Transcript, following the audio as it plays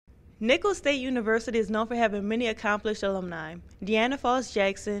Nicholls State University is known for having many accomplished alumni. Deanna Faust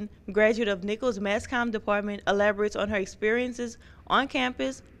Jackson, graduate of Nicholls Mass Comm Department, elaborates on her experiences on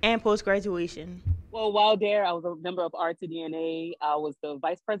campus and post-graduation. Well, while there, I was a member of RTDNA. I was the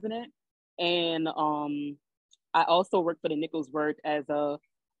vice president, and I also worked for the Nicholls Work as a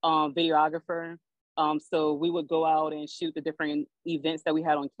videographer. So we would go out and shoot the different events that we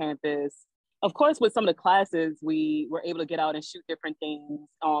had on campus. Of course, with some of the classes, we were able to get out and shoot different things,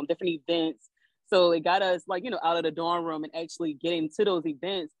 different events. So it got us out of the dorm room and actually getting to those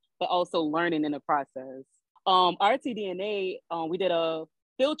events, but also learning in the process. RTDNA, we did a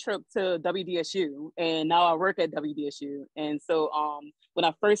field trip to WDSU, and now I work at WDSU. And so when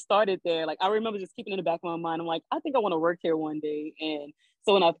I first started there, I remember just keeping in the back of my mind, I'm like, I think I want to work here one day. And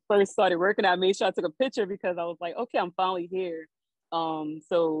so when I first started working, I made sure I took a picture because I was like, okay, I'm finally here.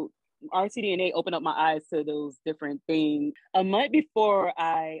 So RTDNA opened up my eyes to those different things. A month before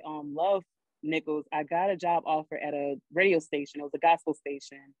I left Nicholls, I got a job offer at a radio station. It was a gospel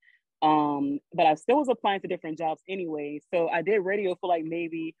station. But I still was applying to different jobs anyway. So I did radio for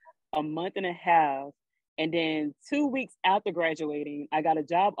maybe a month and a half. And then 2 weeks after graduating, I got a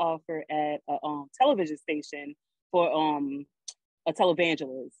job offer at a television station for a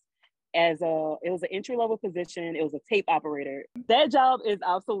televangelist. It was an entry-level position. It was a tape operator. That job is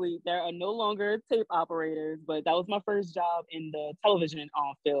obsolete. There are no longer tape operators, but that was my first job in the television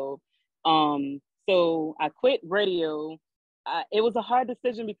field. So I quit radio. It was a hard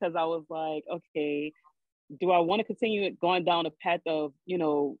decision because I was like, okay, do I want to continue going down the path of,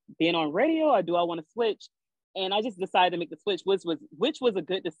 being on radio, or do I want to switch? And I just decided to make the switch, which was a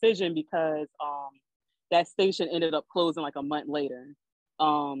good decision because that station ended up closing a month later.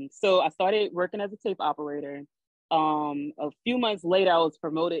 So I started working as a tape operator. A few months later, I was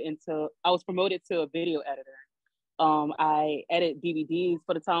promoted to a video editor. I edit DVDs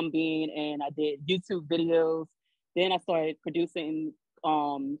for the time being, and I did YouTube videos. Then I started producing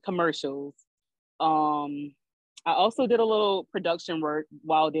commercials. I also did a little production work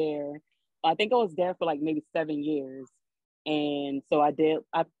while there. I think I was there for maybe 7 years. And so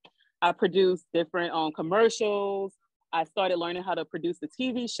I produced different commercials. I started learning how to produce the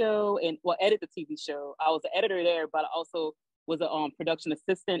TV show and edit the TV show. I was an editor there, but I also was a production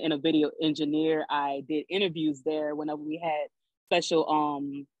assistant and a video engineer. I did interviews there whenever we had special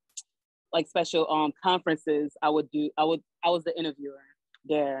conferences. I was the interviewer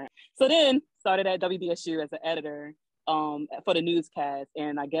there. So then started at WDSU as an editor for the newscast.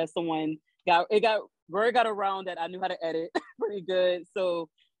 And I guess word got around that I knew how to edit pretty good. So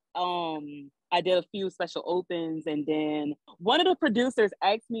I did a few special opens, and then one of the producers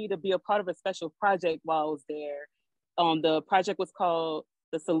asked me to be a part of a special project while I was there. The project was called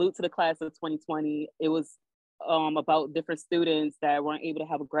The Salute to the Class of 2020. It was about different students that weren't able to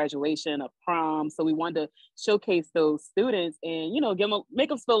have a graduation, a prom. So we wanted to showcase those students and, make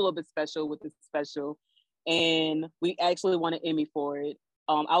them feel a little bit special with this special. And we actually won an Emmy for it.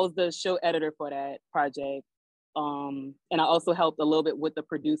 I was the show editor for that project. And I also helped a little bit with the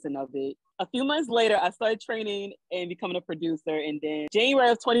producing of it. A few months later, I started training and becoming a producer. And then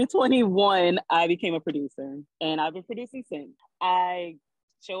January of 2021, I became a producer. And I've been producing since. I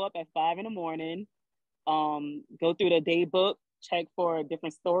show up at 5 a.m, go through the day book, check for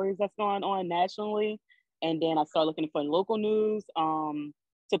different stories that's going on nationally. And then I start looking for local news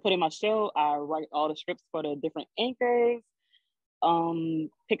to put in my show. I write all the scripts for the different anchors,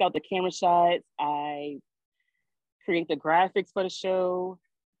 pick out the camera shots. I create the graphics for the show.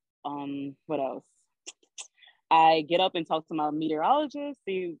 What else? I get up and talk to my meteorologist,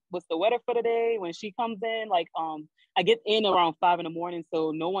 see what's the weather for the day. When she comes in, I get in around 5 a.m,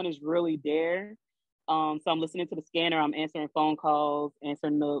 so no one is really there. So I'm listening to the scanner, I'm answering phone calls,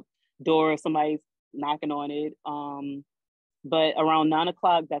 answering the door if somebody's knocking on it. But around 9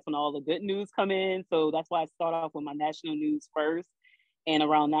 o'clock, that's when all the good news come in. So that's why I start off with my national news first. And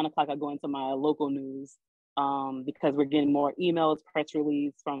around 9 o'clock, I go into my local news because we're getting more emails, press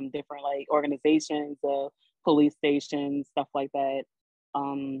release from different organizations, police stations, stuff like that.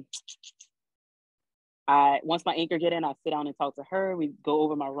 Once my anchor get in, I sit down and talk to her. We go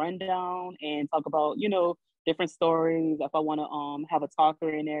over my rundown and talk about, different stories. If I want to have a talker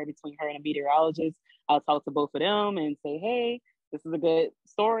in there between her and a meteorologist, I'll talk to both of them and say, hey, this is a good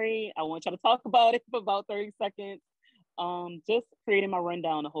story. I want y'all to talk about it for about 30 seconds. Just creating my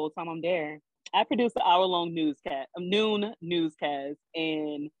rundown the whole time I'm there. I produce an hour-long noon newscast,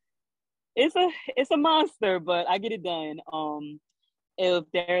 and it's a monster, but I get it done. If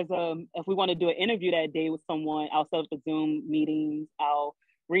we want to do an interview that day with someone, I'll set up the Zoom meetings. I'll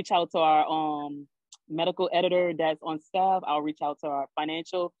reach out to our medical editor that's on staff. I'll reach out to our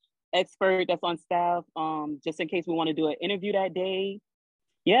financial expert that's on staff, just in case we want to do an interview that day.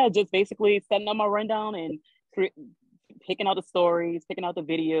 Yeah, just basically setting up my rundown and picking out the stories, picking out the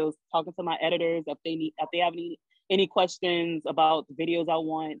videos, talking to my editors if they have any questions about the videos I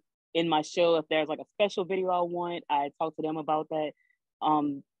want in my show. If there's like a special video I want, I talk to them about that.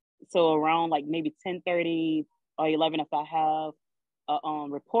 So around like maybe 10:30 or 11, if I have a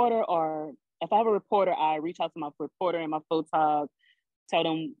reporter, or if I have a reporter, I reach out to my reporter and my photog, tell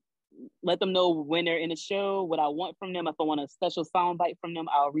them, let them know when they're in the show, what I want from them. If I want a special soundbite from them,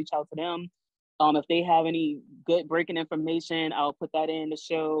 I'll reach out to them. If they have any good breaking information, I'll put that in the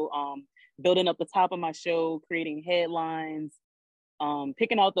show. Building up the top of my show, creating headlines,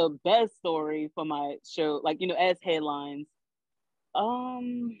 picking out the best story for my show, like, as headlines.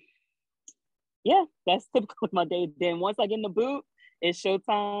 Yeah, that's typically my day. Then once I get in the booth, it's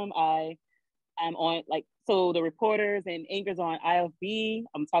showtime. I'm on, like, so the reporters and anchors on IFB,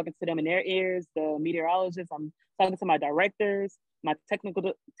 I'm talking to them in their ears. The meteorologists, I'm talking to my directors, my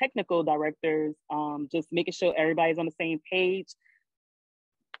technical directors, just making sure everybody's on the same page.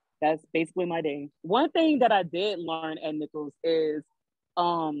 That's basically my day. One thing that I did learn at Nicholls is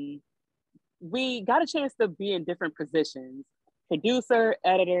we got a chance to be in different positions: producer,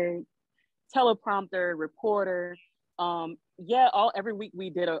 editor, teleprompter, reporter. Every week we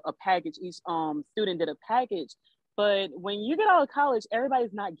did a package. Each student did a package. But when you get out of college,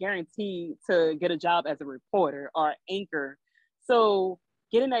 everybody's not guaranteed to get a job as a reporter or anchor. So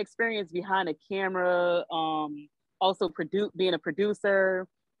getting that experience behind a camera, also being a producer,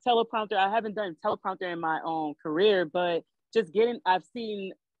 teleprompter. I haven't done teleprompter in my own career, but I've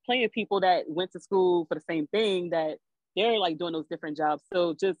seen plenty of people that went to school for the same thing, that they're like doing those different jobs.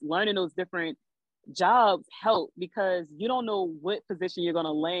 So just learning those different jobs help, because you don't know what position you're going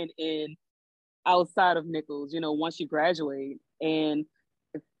to land in outside of Nicholls, once you graduate. And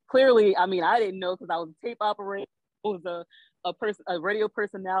clearly, I didn't know, because I was a tape operator, I was a radio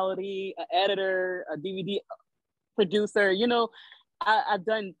personality, an editor, a DVD producer. I've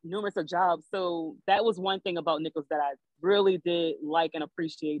done numerous of jobs. So that was one thing about Nicholls that I really did like and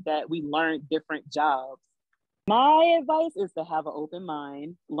appreciate, that we learned different jobs. My advice is to have an open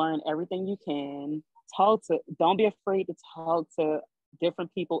mind, learn everything you can, don't be afraid to talk to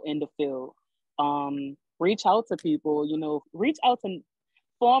different people in the field. Reach out to people, reach out to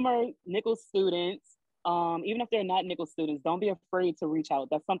former Nicholls students. Even if they're not Nicholls students, don't be afraid to reach out.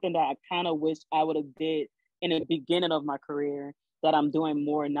 That's something that I kind of wish I would have did in the beginning of my career, that I'm doing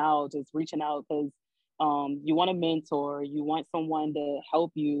more now, just reaching out, because you want a mentor, you want someone to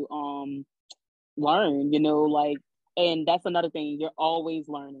help you learn, and that's another thing. You're always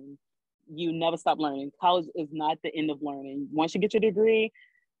learning. You never stop learning. College is not the end of learning. Once you get your degree,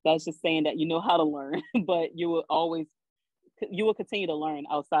 that's just saying that you know how to learn, but you will continue to learn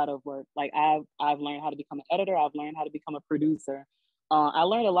outside of work. Like I've learned how to become an editor. I've learned how to become a producer. I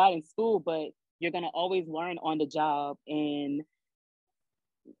learned a lot in school, but you're going to always learn on the job. And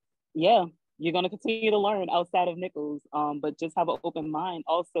yeah, you're going to continue to learn outside of Nicholls, but just have an open mind.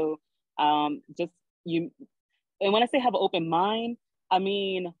 Also, and when I say have an open mind,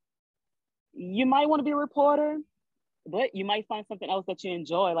 you might want to be a reporter, but you might find something else that you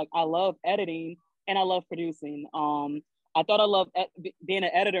enjoy. Like, I love editing and I love producing. I thought I loved being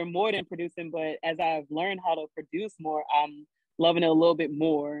an editor more than producing, but as I've learned how to produce more, I'm loving it a little bit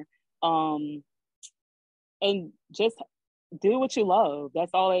more. And just do what you love.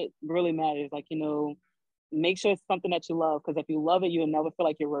 That's all that really matters. Like, make sure it's something that you love, because if you love it, you'll never feel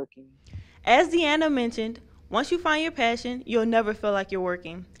like you're working. As Deanna mentioned, once you find your passion, you'll never feel like you're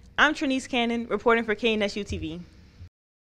working. I'm Treneice reporting for KNSU-TV.